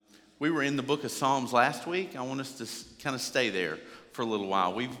We were in the book of Psalms last week. I want us to kind of stay there for a little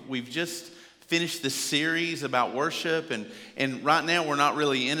while. We've just finished this series about worship, and right now we're not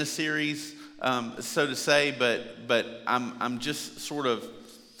really in a series, so to say, but I'm just sort of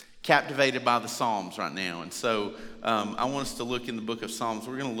captivated by the Psalms right now. And so I want us to look in the book of Psalms.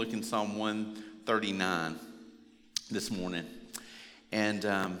 We're going to look in Psalm 139 this morning. And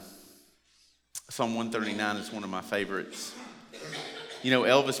Psalm 139 is one of my favorites. You know,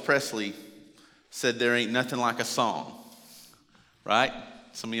 Elvis Presley said there ain't nothing like a song, right?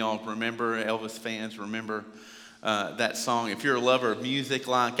 Some of y'all remember, Elvis fans remember that song. If you're a lover of music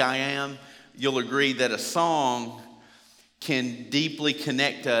like I am, you'll agree that a song can deeply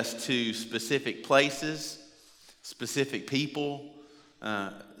connect us to specific places, specific people,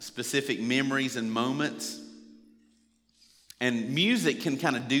 specific memories and moments. And music can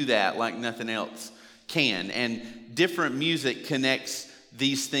kind of do that like nothing else can. And different music connects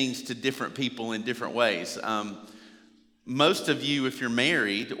these things to different people in different ways. Most of you, if you're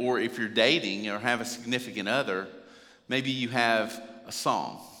married or if you're dating or have a significant other, maybe you have a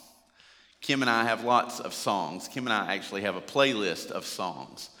song. Kim and I have lots of songs. Kim and I actually have a playlist of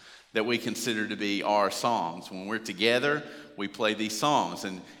songs that we consider to be our songs. When we're together, we play these songs.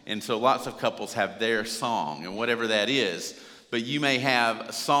 And so lots of couples have their song, and whatever that is. But you may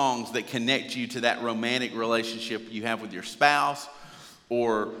have songs that connect you to that romantic relationship you have with your spouse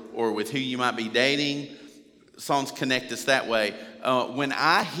or with who you might be dating. Songs connect us that way. When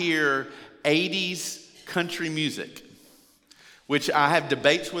I hear 80s country music, which I have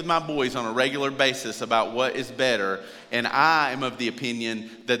debates with my boys on a regular basis about what is better, and I am of the opinion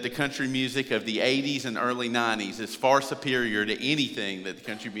that the country music of the 80s and early 90s is far superior to anything that the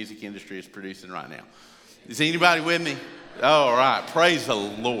country music industry is producing right now. Is anybody with me? All right, praise the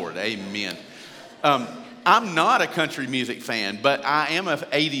Lord, amen. I'm not a country music fan, but I am an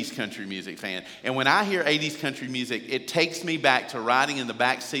 80s country music fan. And when I hear 80s country music, it takes me back to riding in the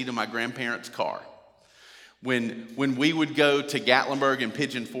back seat of my grandparents' car. When we would go to Gatlinburg and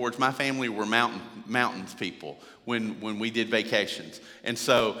Pigeon Forge, my family were mountains people when we did vacations. And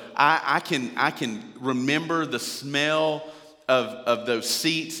so I can remember the smell of those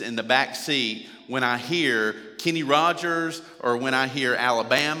seats in the back seat when I hear Kenny Rogers or when I hear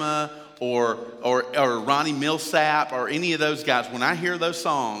Alabama or Ronnie Millsap or any of those guys. When I hear those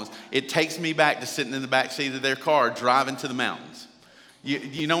songs, it takes me back to sitting in the back seat of their car driving to the mountains.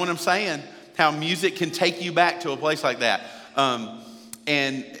 You know what I'm saying? How music can take you back to a place like that.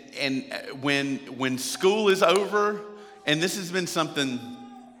 And when school is over, and this has been something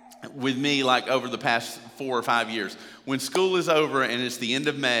with me like over the past 4 or 5 years. When school is over and it's the end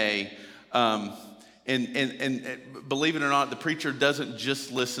of May, and believe it or not, the preacher doesn't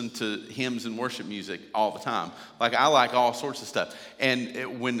just listen to hymns and worship music all the time. Like I like all sorts of stuff.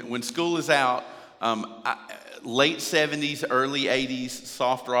 And when school is out, late 70s, early 80s,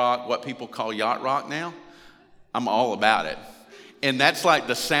 soft rock, what people call yacht rock now, I'm all about it. And that's like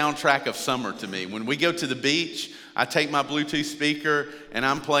the soundtrack of summer to me. When we go to the beach, I take my Bluetooth speaker and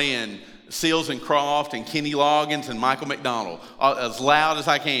I'm playing Seals and Croft and Kenny Loggins and Michael McDonald as loud as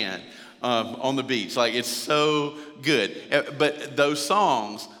I can on the beach. Like, it's so good. But those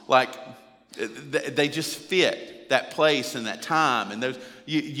songs, like, they just fit that place and that time. And those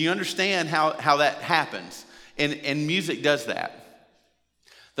you understand how that happens. And music does that.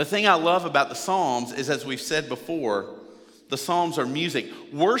 The thing I love about the Psalms is, as we've said before, the Psalms are music.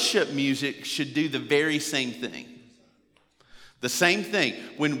 Worship music should do the very same thing. The same thing.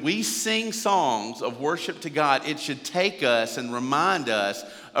 When we sing songs of worship to God, it should take us and remind us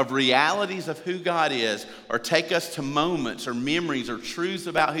of realities of who God is, or take us to moments or memories or truths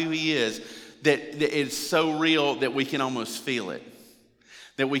about who He is that it's so real that we can almost feel it,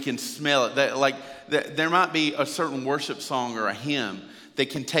 that we can smell it. There might be a certain worship song or a hymn that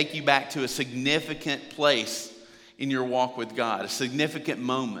can take you back to a significant place in your walk with God, a significant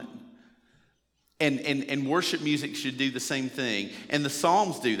moment. And worship music should do the same thing. And the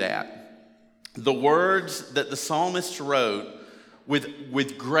Psalms do that. The words that the psalmist wrote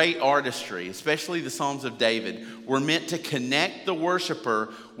with great artistry, especially the Psalms of David, were meant to connect the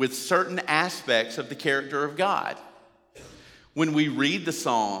worshiper with certain aspects of the character of God. When we read the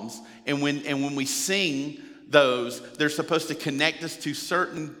Psalms and when we sing those, they're supposed to connect us to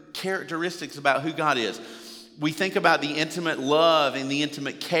certain characteristics about who God is. We think about the intimate love and the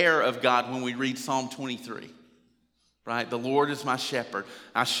intimate care of God when we read Psalm 23, right? The Lord is my shepherd,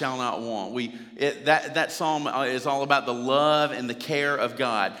 I shall not want. That psalm is all about the love and the care of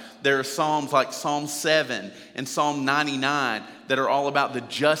God. There are psalms like Psalm 7 and Psalm 99 that are all about the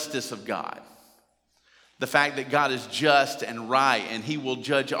justice of God. The fact that God is just and right and he will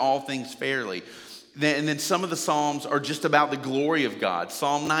judge all things fairly. And then some of the Psalms are just about the glory of God.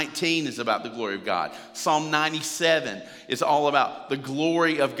 Psalm 19 is about the glory of God. Psalm 97 is all about the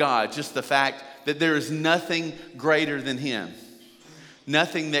glory of God. Just the fact that there is nothing greater than him.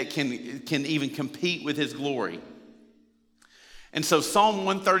 Nothing that can even compete with his glory. And so Psalm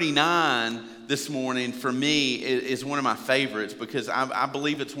 139 this morning for me is one of my favorites because I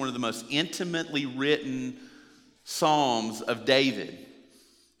believe it's one of the most intimately written Psalms of David.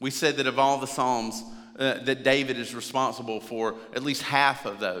 We said that of all the Psalms that David is responsible for at least half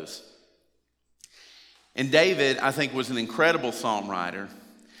of those. And David, I think, was an incredible psalm writer.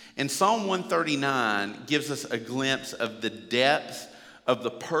 And Psalm 139 gives us a glimpse of the depth of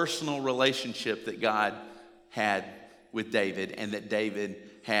the personal relationship that God had with David and that David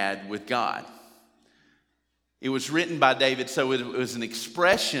had with God. It was written by David, so it was an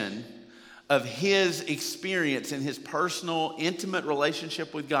expression of his experience in his personal, intimate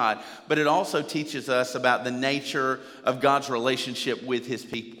relationship with God, but it also teaches us about the nature of God's relationship with his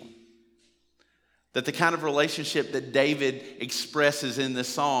people. That the kind of relationship that David expresses in this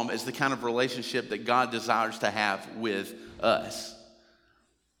psalm is the kind of relationship that God desires to have with us.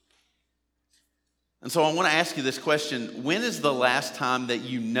 And so I want to ask you this question. When is the last time that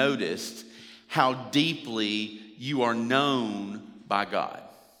you noticed how deeply you are known by God?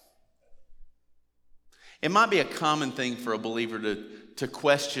 It might be a common thing for a believer to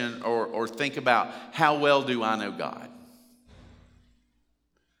question or think about, how well do I know God?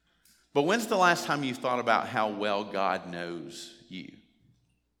 But when's the last time you thought about how well God knows you?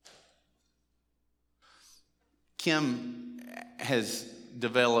 Kim has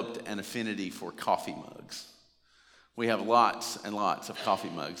developed an affinity for coffee mugs. We have lots and lots of coffee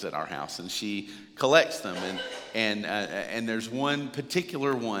mugs at our house, and she collects them. And there's one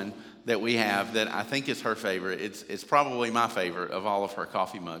particular one that we have that I think is her favorite. It's probably my favorite of all of her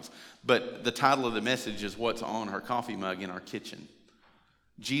coffee mugs. But the title of the message is what's on her coffee mug in our kitchen.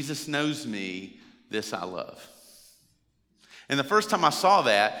 Jesus knows me, this I love. And the first time I saw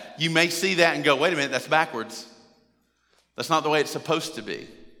that, you may see that and go, wait a minute, that's backwards. That's not the way it's supposed to be.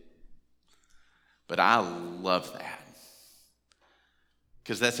 But I love that.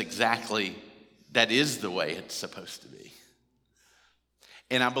 Because that is the way it's supposed to be.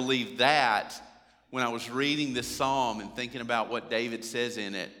 And I believe that when I was reading this psalm and thinking about what David says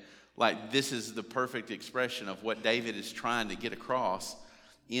in it, like this is the perfect expression of what David is trying to get across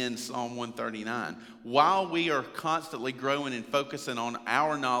in Psalm 139. While we are constantly growing and focusing on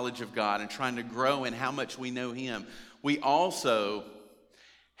our knowledge of God and trying to grow in how much we know him, we also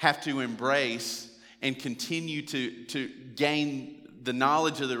have to embrace and continue to gain the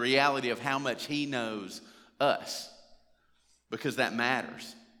knowledge of the reality of how much he knows us, because that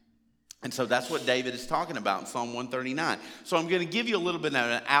matters. And so that's what David is talking about in Psalm 139. So I'm going to give you a little bit of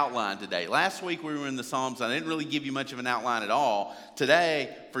an outline today. Last week we were in the Psalms. I didn't really give you much of an outline at all.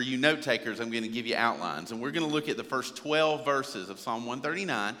 Today, for you note takers, I'm going to give you outlines. And we're going to look at the first 12 verses of Psalm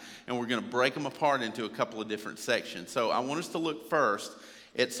 139, and we're going to break them apart into a couple of different sections. So I want us to look first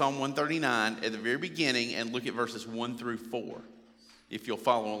at Psalm 139 at the very beginning and look at verses 1 through 4, if you'll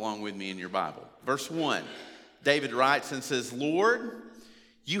follow along with me in your Bible. Verse 1, David writes and says, Lord,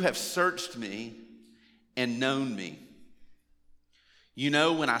 you have searched me and known me. You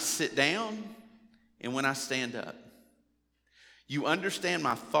know when I sit down and when I stand up. You understand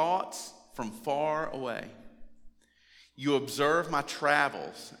my thoughts from far away. You observe my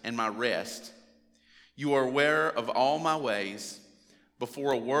travels and my rest. You are aware of all my ways.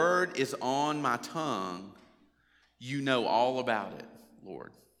 Before a word is on my tongue, you know all about it,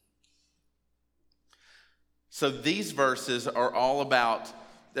 Lord. So these verses are all about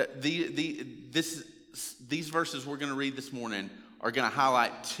these verses we're going to read this morning are going to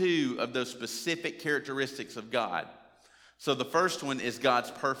highlight two of those specific characteristics of God. So the first one is God's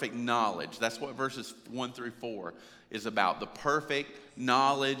perfect knowledge. That's what verses 1 through 4 is about, the perfect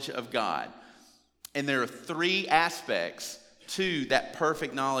knowledge of God. And there are three aspects to that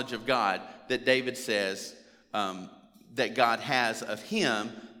perfect knowledge of God that David says that God has of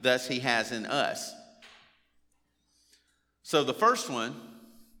him, thus he has in us. So the first one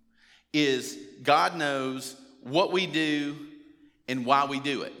is God knows what we do and why we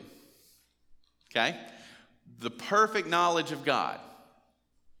do it. Okay? The perfect knowledge of God.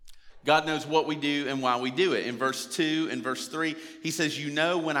 God knows what we do and why we do it. In verse 2 and verse 3, he says, you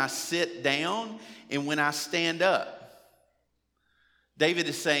know when I sit down and when I stand up. David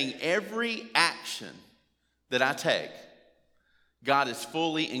is saying every action that I take, God is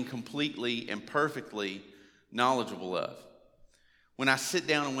fully and completely and perfectly knowledgeable of. when I sit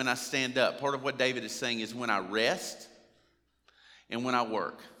down and when I stand up. Part of what David is saying is when I rest and when I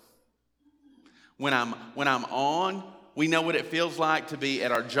work. When I'm on, we know what it feels like to be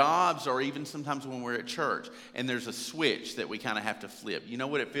at our jobs or even sometimes when we're at church and there's a switch that we kind of have to flip. You know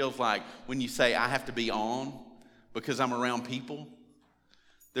what it feels like when you say, I have to be on because I'm around people?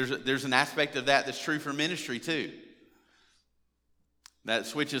 There's an aspect of that that's true for ministry too. That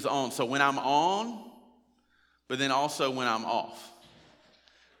switch is on. So when I'm on, but then also when I'm off.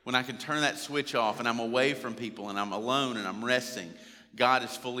 When I can turn that switch off and I'm away from people and I'm alone and I'm resting, God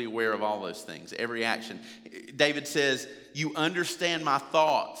is fully aware of all those things, every action. David says, you understand my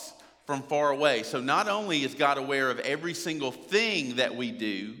thoughts from far away. So not only is God aware of every single thing that we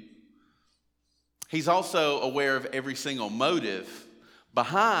do, he's also aware of every single motive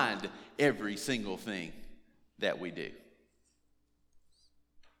behind every single thing that we do.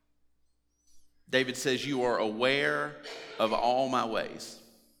 David says, you are aware of all my ways.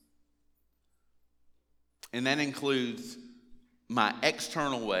 And that includes my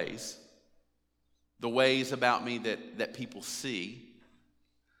external ways, the ways about me that people see.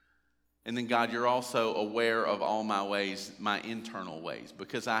 And then God, you're also aware of all my ways, my internal ways,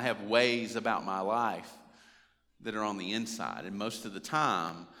 because I have ways about my life that are on the inside. And most of the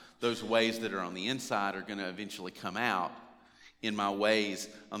time, those ways that are on the inside are going to eventually come out in my ways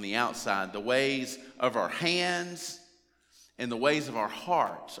on the outside. The ways of our hands and the ways of our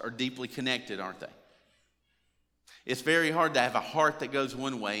hearts are deeply connected, aren't they? It's very hard to have a heart that goes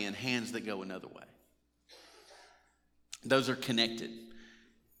one way and hands that go another way. Those are connected.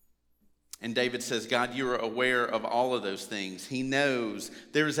 And David says, God, you are aware of all of those things. He knows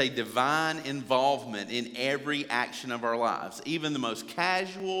there is a divine involvement in every action of our lives, even the most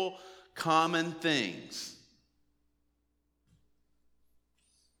casual, common things.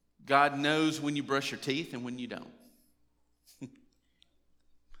 God knows when you brush your teeth and when you don't.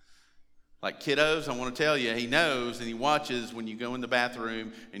 Like kiddos, I want to tell you, he knows and he watches when you go in the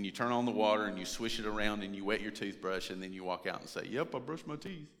bathroom and you turn on the water and you swish it around and you wet your toothbrush and then you walk out and say, yep, I brushed my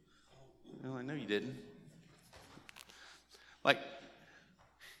teeth. Well, I know you didn't. Like,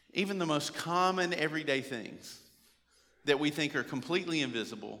 even the most common everyday things that we think are completely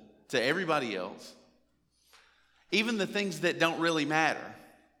invisible to everybody else, even the things that don't really matter,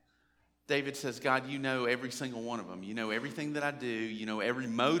 David says, God, you know every single one of them. You know everything that I do. You know every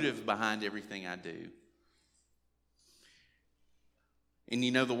motive behind everything I do. And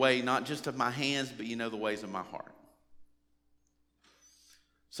you know the way not just of my hands, but you know the ways of my heart.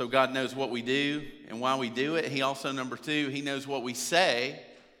 So God knows what we do and why we do it. He also, number two, he knows what we say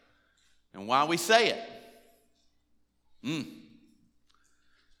and why we say it.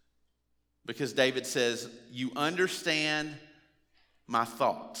 Because David says, you understand my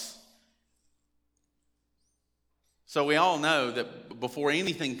thoughts. So we all know that before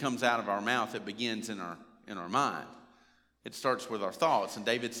anything comes out of our mouth, it begins in our mind. It starts with our thoughts. And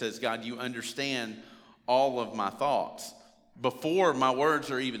David says, God, you understand all of my thoughts before my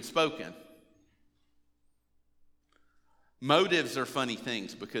words are even spoken. Motives are funny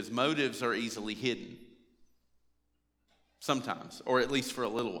things because motives are easily hidden. Sometimes, or at least for a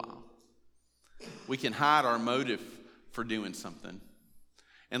little while. We can hide our motive for doing something.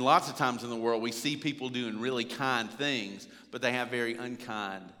 And lots of times in the world, we see people doing really kind things, but they have very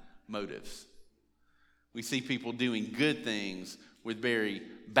unkind motives. We see people doing good things with very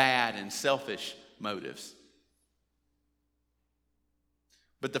bad and selfish motives.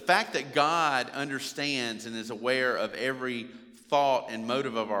 But the fact that God understands and is aware of every thought and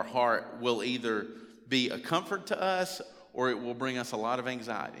motive of our heart will either be a comfort to us or it will bring us a lot of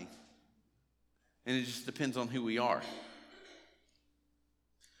anxiety. And it just depends on who we are.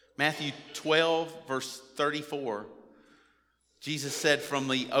 Matthew 12, verse 34, Jesus said, from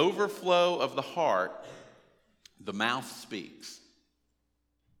the overflow of the heart, the mouth speaks.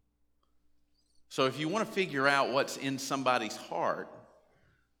 So if you want to figure out what's in somebody's heart,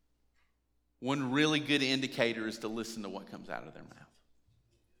 one really good indicator is to listen to what comes out of their mouth.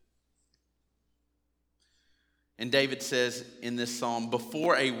 And David says in this psalm,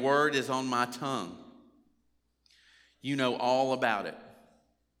 before a word is on my tongue, you know all about it.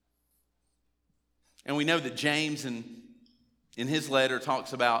 And we know that James in his letter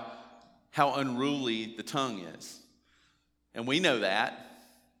talks about how unruly the tongue is. And we know that.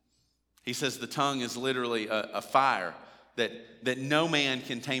 He says the tongue is literally a fire, that no man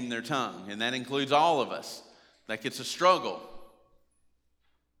can tame their tongue. And that includes all of us. Like it's a struggle.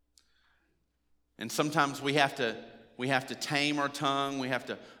 And sometimes we have to tame our tongue. We have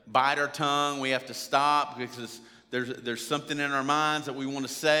to bite our tongue. We have to stop because there's something in our minds that we want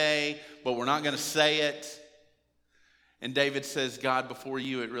to say, but we're not going to say it. And David says, God, before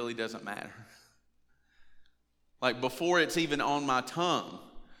you, it really doesn't matter. Like before it's even on my tongue,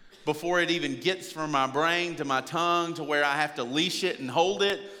 before it even gets from my brain to my tongue to where I have to leash it and hold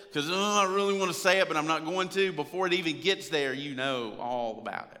it, because I really want to say it, but I'm not going to. Before it even gets there, you know all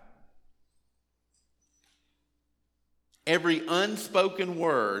about it. Every unspoken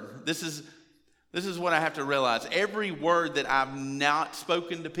word, this is what I have to realize. Every word that I've not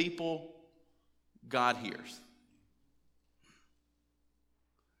spoken to people, God hears.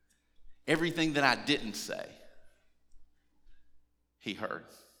 Everything that I didn't say, He heard.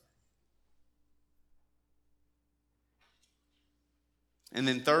 And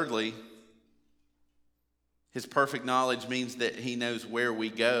then thirdly, His perfect knowledge means that He knows where we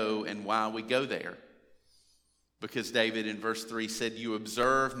go and why we go there. Because David in verse 3 said, you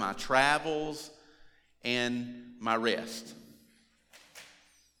observe my travels and my rest.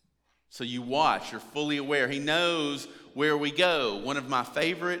 So you watch, you're fully aware. He knows where we go. One of my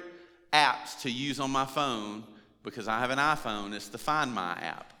favorite apps to use on my phone, because I have an iPhone, is the Find My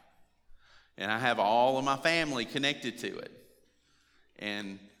app. And I have all of my family connected to it.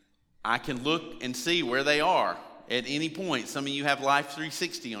 And I can look and see where they are at any point. Some of you have Life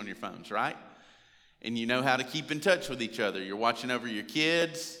 360 on your phones, right? And you know how to keep in touch with each other. You're watching over your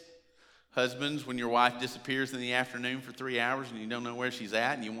kids. Husbands, when your wife disappears in the afternoon for 3 hours and you don't know where she's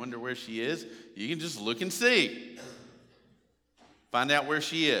at and you wonder where she is, you can just look and see. Find out where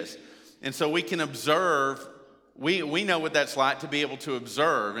she is. And so we can observe. We know what that's like to be able to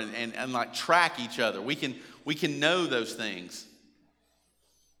observe and like track each other. We can know those things.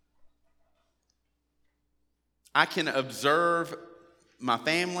 I can observe my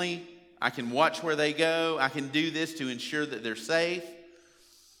family. I can watch where they go. I can do this to ensure that they're safe.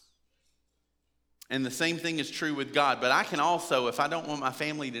 And the same thing is true with God. But I can also, if I don't want my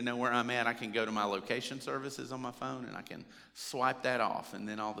family to know where I'm at, I can go to my location services on my phone and I can swipe that off. And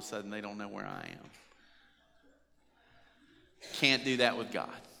then all of a sudden they don't know where I am. Can't do that with God.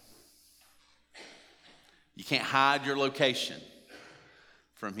 You can't hide your location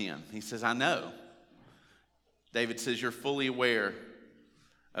from Him. He says, I know. David says, you're fully aware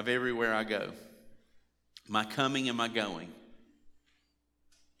of everywhere I go, my coming and my going.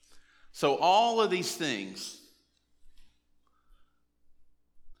 So all of these things,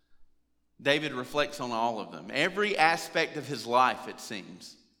 David reflects on all of them. Every aspect of his life, it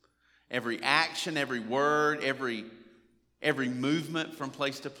seems. Every action, every word, every movement from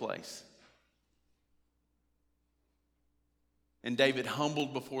place to place. And David,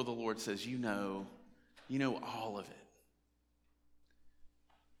 humbled before the Lord, says, you know all of it.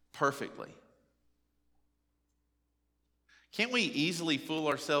 Perfectly. Can't we easily fool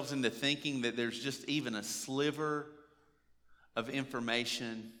ourselves into thinking that there's just even a sliver of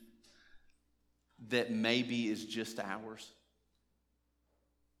information that maybe is just ours?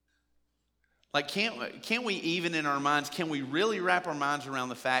 Like, can't we even in our minds, can we really wrap our minds around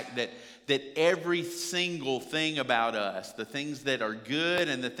the fact that every single thing about us, the things that are good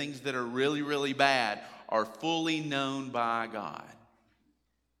and the things that are really, really bad, are fully known by God?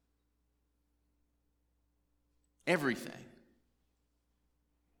 Everything.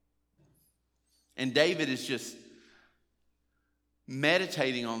 And David is just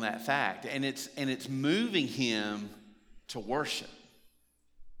meditating on that fact, and it's moving him to worship.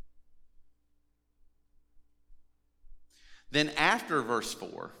 Then after verse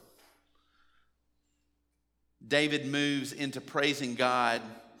 4, David moves into praising God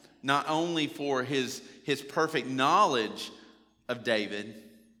not only for his perfect knowledge of David,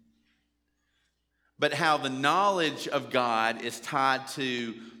 but how the knowledge of God is tied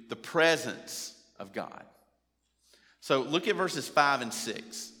to the presence of God. So look at verses 5 and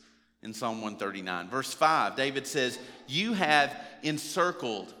 6 in Psalm 139. Verse 5, David says, you have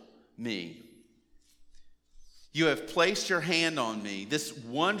encircled me. You have placed your hand on me. This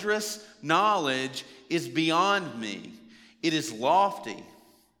wondrous knowledge is beyond me. It is lofty,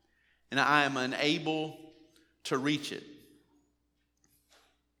 and I am unable to reach it.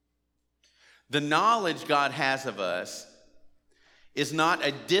 The knowledge God has of us is not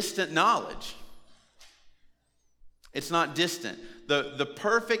a distant knowledge. It's not distant. The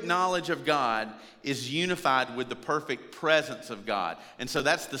perfect knowledge of God is unified with the perfect presence of God. And so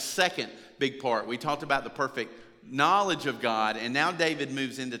that's the second big part. We talked about the perfect knowledge of God, and now David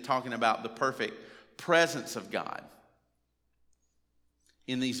moves into talking about the perfect presence of God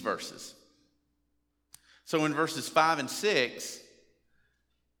in these verses. So in verses 5 and 6,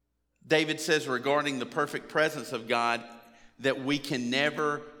 David says regarding the perfect presence of God that we can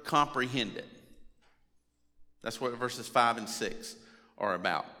never comprehend it. That's what verses 5 and 6 are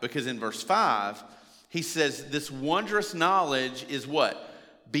about. Because in verse 5, he says, this wondrous knowledge is what?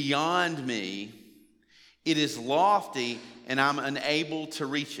 Beyond me. It is lofty, and I'm unable to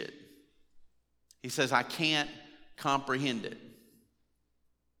reach it. He says, I can't comprehend it.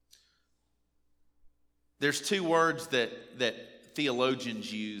 There's two words that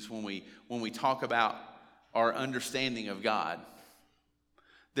theologians use when we talk about our understanding of God.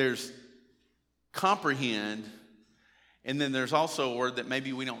 There's comprehend, and then there's also a word that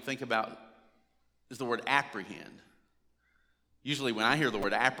maybe we don't think about, is the word apprehend. Usually when I hear the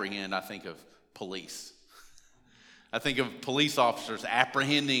word apprehend, I think of police. I think of police officers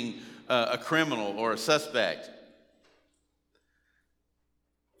apprehending a criminal or a suspect.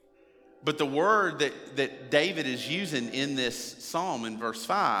 But the word that David is using in this psalm in verse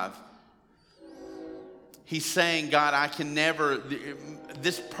 5, he's saying, God, I can never,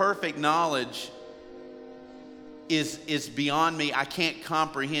 this perfect knowledge is beyond me. I can't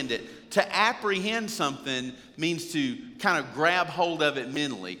comprehend it. To apprehend something means to kind of grab hold of it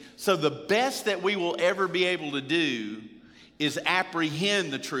mentally. So the best that we will ever be able to do is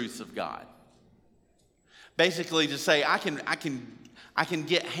apprehend the truths of God. Basically to say, I can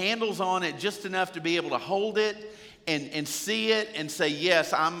get handles on it just enough to be able to hold it and see it and say,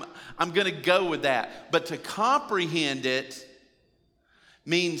 yes, I'm going to go with that. But to comprehend it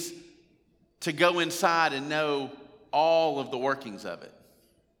means to go inside and know all of the workings of it.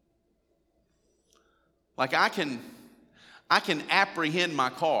 Like I can apprehend my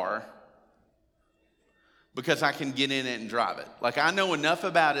car because I can get in it and drive it. Like I know enough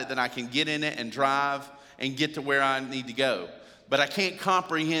about it that I can get in it and drive and get to where I need to go. But I can't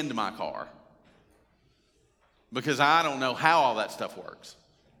comprehend my car because I don't know how all that stuff works.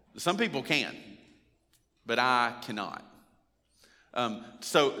 Some people can, but I cannot.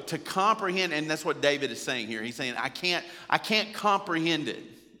 So to comprehend, and that's what David is saying here. He's saying, I can't comprehend it.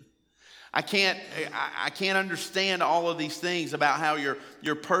 I can't understand all of these things about how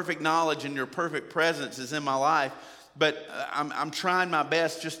your perfect knowledge and your perfect presence is in my life. But I'm trying my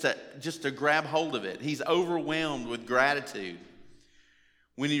best just to grab hold of it. He's overwhelmed with gratitude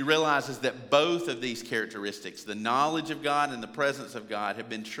when he realizes that both of these characteristics, the knowledge of God and the presence of God, have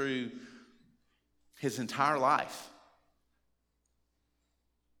been true his entire life.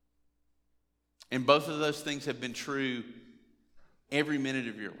 And both of those things have been true every minute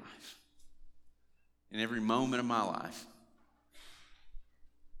of your life, in every moment of my life.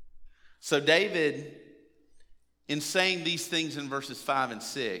 So David, in saying these things in verses 5 and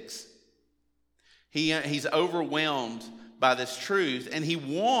 6, he's overwhelmed by this truth, and he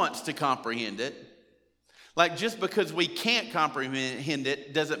wants to comprehend it. Like, just because we can't comprehend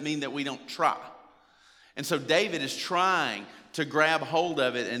it doesn't mean that we don't try. And so David is trying to grab hold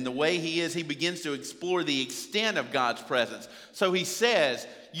of it, and the way he begins to explore the extent of God's presence. So he says,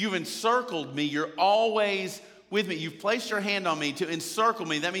 you've encircled me, you're always with me. You've placed your hand on me to encircle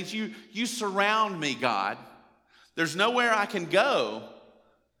me. That means you surround me, God. There's nowhere I can go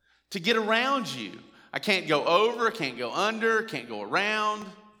to get around you. I can't go over, can't go under, can't go around.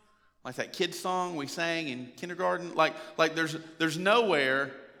 Like that kid song we sang in kindergarten. Like there's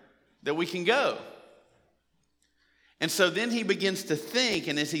nowhere that we can go. And so then he begins to think,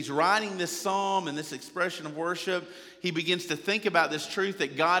 and as he's writing this psalm and this expression of worship, he begins to think about this truth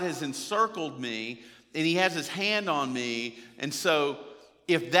that God has encircled me and he has his hand on me. And so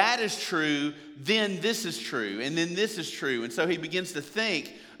if that is true, then this is true, and then this is true. And so he begins to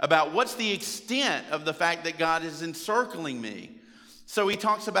think about what's the extent of the fact that God is encircling me. So he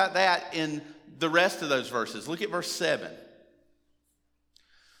talks about that in the rest of those verses. Look at verse 7.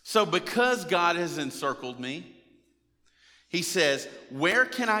 So because God has encircled me, he says, where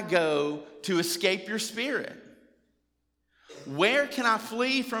can I go to escape your spirit? Where can I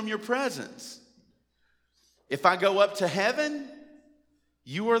flee from your presence? If I go up to heaven,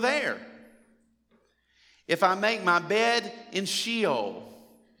 you are there. If I make my bed in Sheol,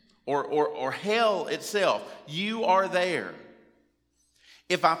 or hell itself, you are there.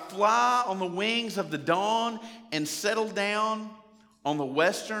 If I fly on the wings of the dawn and settle down on the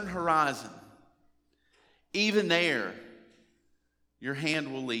western horizon, even there, your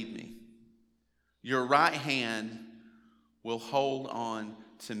hand will lead me. Your right hand will hold on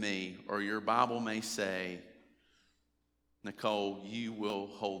to me. Or your Bible may say, Nicole, you will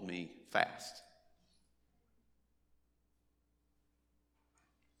hold me fast.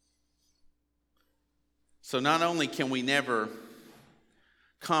 So not only can we never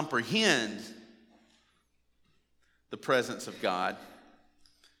comprehend the presence of God,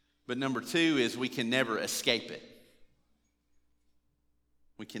 but number two is we can never escape it.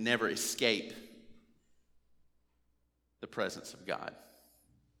 We can never escape the presence of God.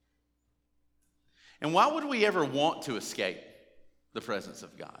 And why would we ever want to escape the presence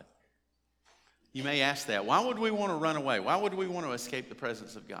of God? You may ask that. Why would we want to run away? Why would we want to escape the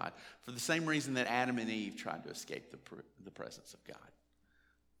presence of God? For the same reason that Adam and Eve tried to escape the presence of God.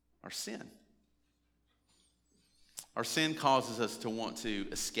 Our sin. Our sin causes us to want to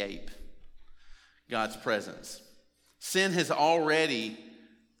escape God's presence. Sin has already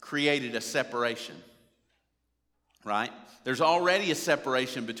created a separation, right? There's already a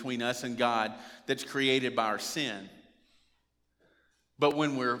separation between us and God that's created by our sin. But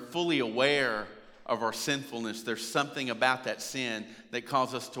when we're fully aware of our sinfulness, there's something about that sin that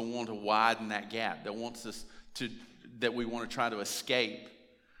causes us to want to widen that gap, that we want to try to escape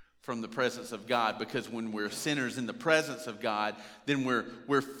from the presence of God. Because when we're sinners in the presence of God, then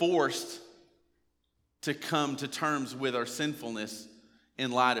we're forced to come to terms with our sinfulness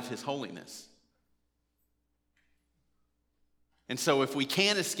in light of His holiness. And so if we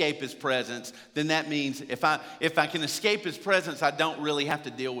can't escape His presence, then that means if I can escape His presence, I don't really have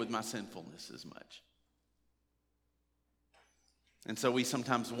to deal with my sinfulness as much. And so we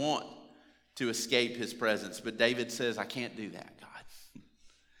sometimes want to escape His presence. But David says, I can't do that, God.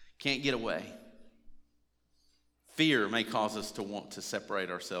 Can't get away. Fear may cause us to want to separate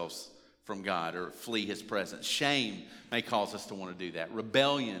ourselves from God or flee His presence. Shame may cause us to want to do that.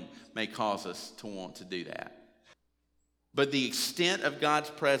 Rebellion may cause us to want to do that. But the extent of God's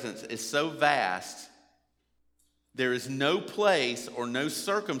presence is so vast, there is no place or no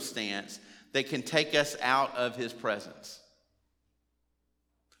circumstance that can take us out of His presence.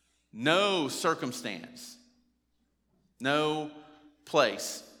 No circumstance, no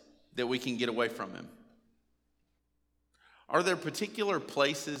place that we can get away from Him. Are there particular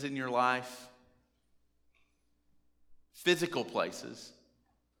places in your life, physical places,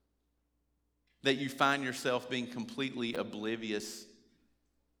 that you find yourself being completely oblivious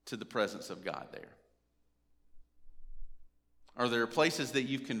to the presence of God there? Are there places that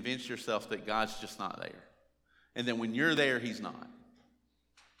you've convinced yourself that God's just not there? And then when you're there, He's not?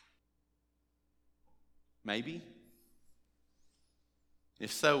 Maybe.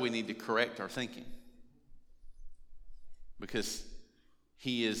 If so, we need to correct our thinking. Because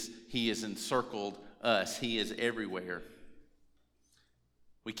He has encircled us. He is everywhere.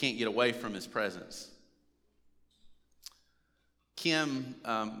 We can't get away from His presence. Kim,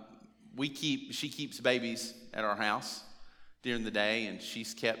 she keeps babies at our house during the day, and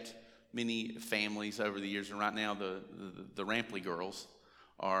she's kept many families over the years. And right now, the Rampley girls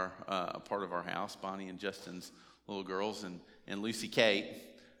are a part of our house. Bonnie and Justin's little girls, and Lucy Kate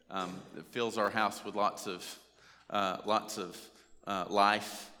fills our house with lots of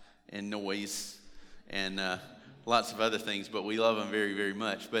life and noise and lots of other things, but we love them very, very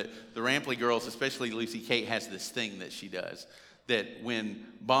much. But the Rampley girls, especially Lucy Kate, has this thing that she does, that when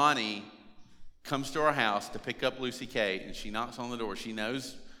Bonnie comes to our house to pick up Lucy Kate and she knocks on the door, she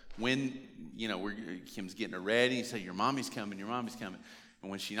knows when, Kim's getting her ready, and say, your mommy's coming. And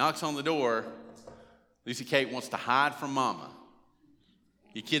when she knocks on the door, Lucy Kate wants to hide from Mama.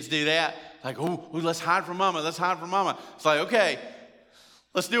 You kids do that? Like, oh, let's hide from Mama. It's like, okay,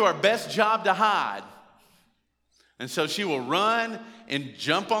 let's do our best job to hide. And so she will run and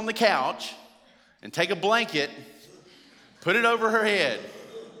jump on the couch and take a blanket, put it over her head.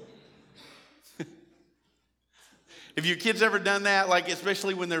 Have your kids ever done that? Like,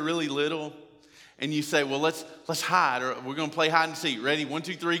 especially when they're really little, and you say, well, let's hide, or we're going to play hide and seek. Ready? 1,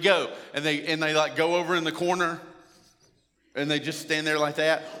 2, 3, go. And they like go over in the corner, and they just stand there like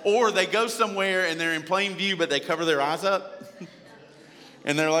that. Or they go somewhere and they're in plain view, but they cover their eyes up.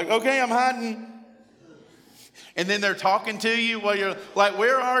 And they're like, okay, I'm hiding. And then they're talking to you while you're like,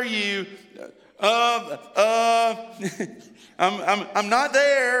 where are you? I'm not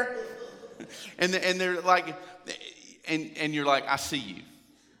there. And they're like, and you're like, I see you.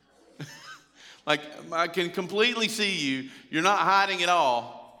 Like, I can completely see you. You're not hiding at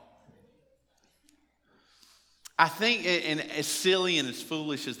all. I think, and as silly and as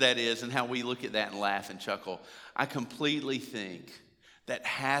foolish as that is, and how we look at that and laugh and chuckle, I completely think that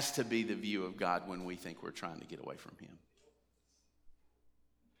has to be the view of God when we think we're trying to get away from Him.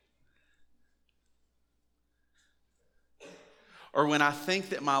 Or when I think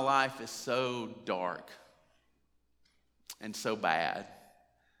that my life is so dark and so bad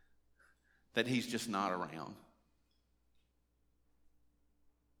that He's just not around.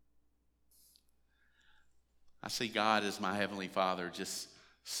 I see God as my Heavenly Father just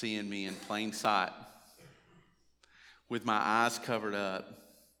seeing me in plain sight with my eyes covered up,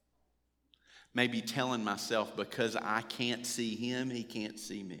 maybe telling myself because I can't see Him, He can't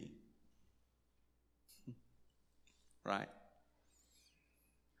see me. Right?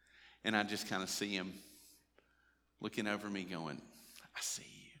 And I just kind of see him looking over me going, I see you.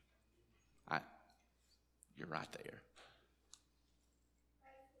 You're right there.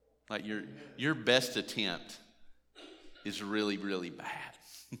 Like your best attempt is really, really bad.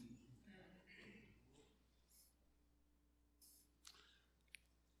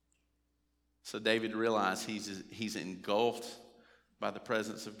 So David realized he's engulfed by the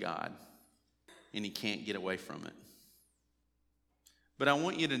presence of God, and he can't get away from it. But I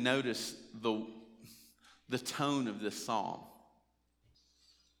want you to notice the tone of this psalm.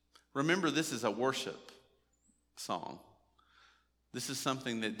 Remember, this is a worship song. This is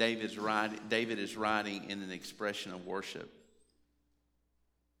something that David is writing in an expression of worship.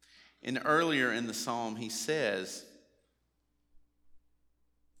 And earlier in the psalm, he says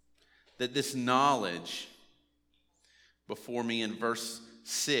that this knowledge before me, in verse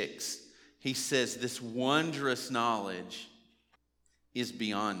 6, he says, this wondrous knowledge is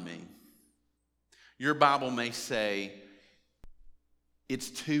beyond me. Your Bible may say, it's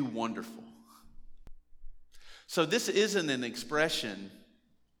too wonderful. So this isn't an expression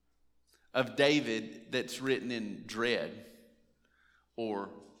of David that's written in dread or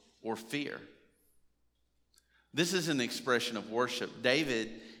fear. This is an expression of worship. David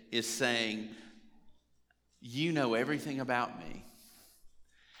is saying, you know everything about me,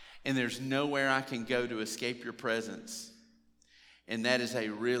 and there's nowhere I can go to escape your presence. And that is a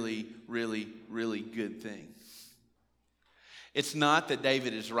really, really, really good thing. It's not that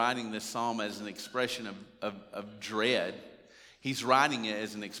David is writing this psalm as an expression of dread. He's writing it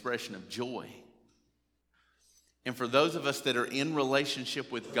as an expression of joy. And for those of us that are in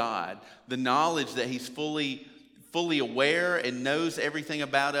relationship with God, the knowledge that he's fully aware and knows everything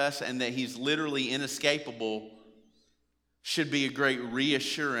about us and that he's literally inescapable should be a great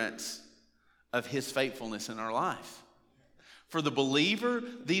reassurance of his faithfulness in our life. For the believer,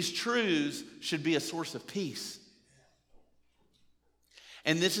 these truths should be a source of peace.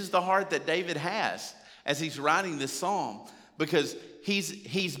 And this is the heart that David has as he's writing this psalm, because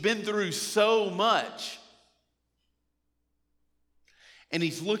he's been through so much. And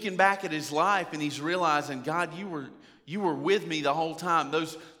he's looking back at his life and he's realizing, God, you were with me the whole time.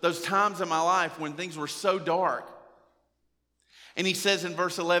 Those times in my life when things were so dark. And he says in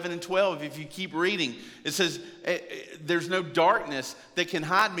verse 11 and 12, if you keep reading, it says, there's no darkness that can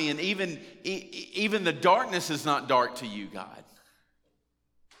hide me. And even the darkness is not dark to you, God.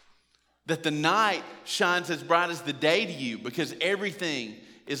 That the night shines as bright as the day to you, because everything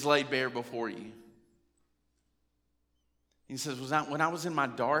is laid bare before you. He says, when I was in my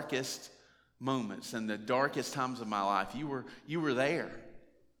darkest moments and the darkest times of my life, you were there.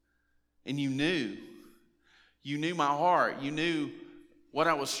 And you knew. You knew my heart. You knew what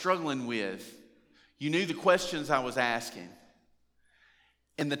I was struggling with. You knew the questions I was asking.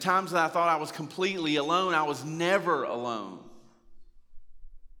 And the times that I thought I was completely alone, I was never alone.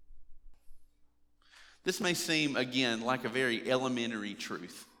 This may seem, again, like a very elementary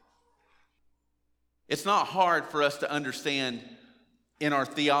truth. It's not hard for us to understand in our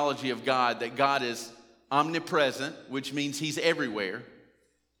theology of God that God is omnipresent, which means he's everywhere.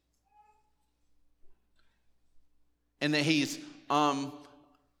 And that he's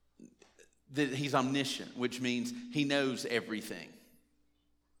omniscient, which means he knows everything.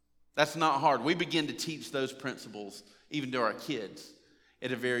 That's not hard. We begin to teach those principles even to our kids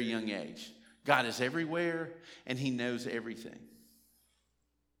at a very young age. God is everywhere and he knows everything.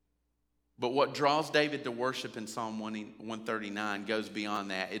 But what draws David to worship in Psalm 139 goes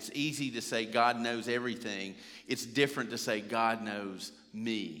beyond that. It's easy to say God knows everything. It's different to say God knows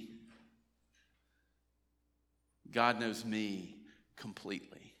me. God knows me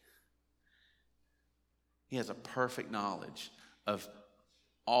completely. He has a perfect knowledge of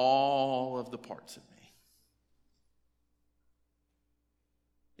all of the parts of me.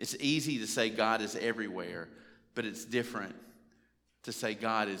 It's easy to say God is everywhere, but it's different to say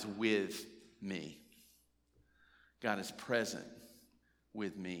God is with me. God is present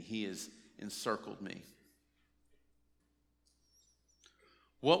with me. He has encircled me.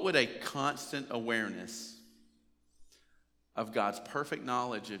 What would a constant awareness of God's perfect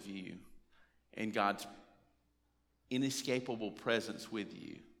knowledge of you and God's inescapable presence with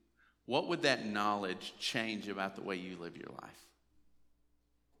you, what would that knowledge change about the way you live your life?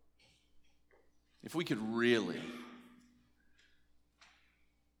 If we could really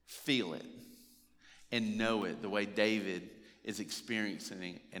feel it and know it the way David is experiencing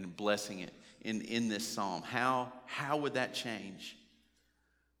it and blessing it in this psalm, how would that change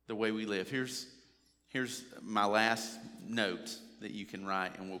the way we live? Here's my last note that you can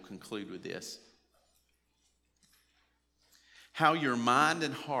write, and we'll conclude with this. How your mind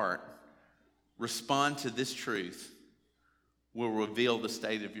and heart respond to this truth will reveal the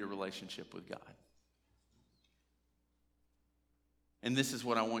state of your relationship with God. And this is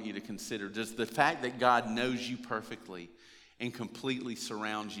what I want you to consider. Does the fact that God knows you perfectly and completely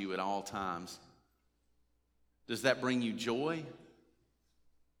surrounds you at all times, does that bring you joy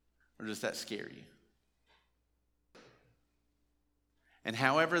or does that scare you? And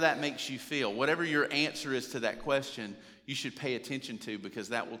however that makes you feel, whatever your answer is to that question, you should pay attention to, because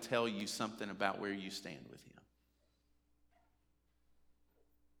that will tell you something about where you stand with him.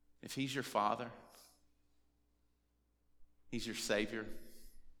 If he's your Father, he's your Savior,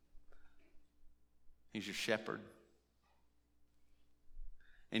 he's your shepherd,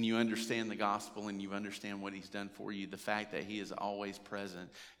 and you understand the gospel and you understand what he's done for you, the fact that he is always present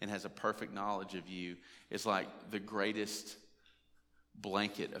and has a perfect knowledge of you is like the greatest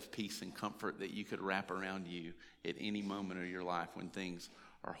blanket of peace and comfort that you could wrap around you at any moment of your life when things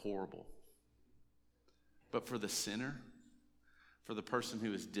are horrible. But for the sinner, for the person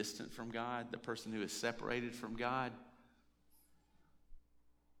who is distant from God, the person who is separated from God,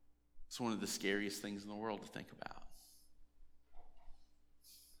 it's one of the scariest things in the world to think about.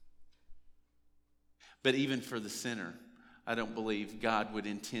 But even for the sinner, I don't believe God would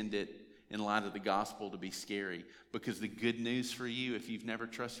intend it in light of the gospel to be scary, because the good news for you, if you've never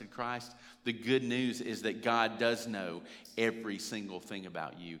trusted Christ, the good news is that God does know every single thing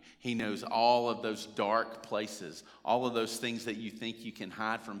about you. He knows all of those dark places, all of those things that you think you can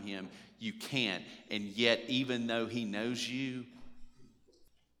hide from him, you can't. And yet, even though he knows you,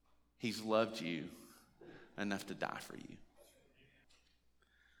 he's loved you enough to die for you.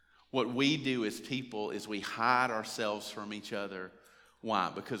 What we do as people is we hide ourselves from each other.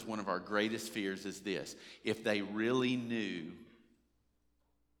 Why? Because one of our greatest fears is this: if they really knew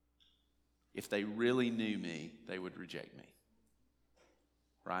me, they would reject me.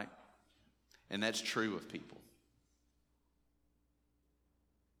 Right? And that's true of people.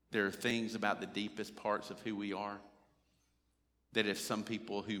 There are things about the deepest parts of who we are that if some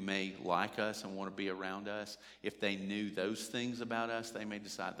people who may like us and want to be around us, if they knew those things about us, they may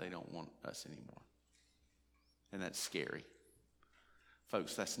decide they don't want us anymore. And that's scary.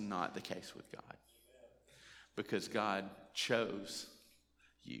 Folks, that's not the case with God. Because God chose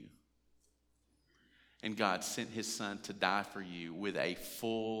you. And God sent his son to die for you with a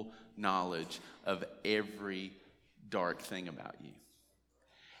full knowledge of every dark thing about you.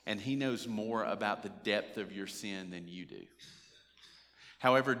 And he knows more about the depth of your sin than you do.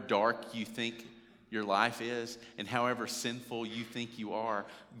 However dark you think your life is, and however sinful you think you are,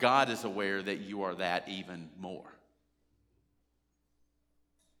 God is aware that you are that even more.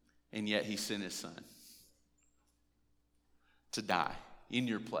 And yet he sent his son to die in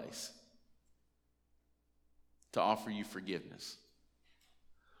your place, to offer you forgiveness,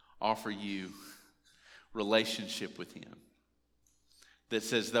 offer you relationship with him that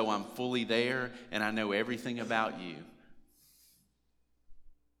says, though I'm fully there and I know everything about you,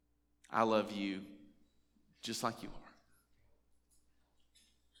 I love you just like you are.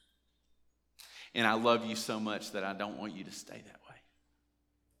 And I love you so much that I don't want you to stay that way.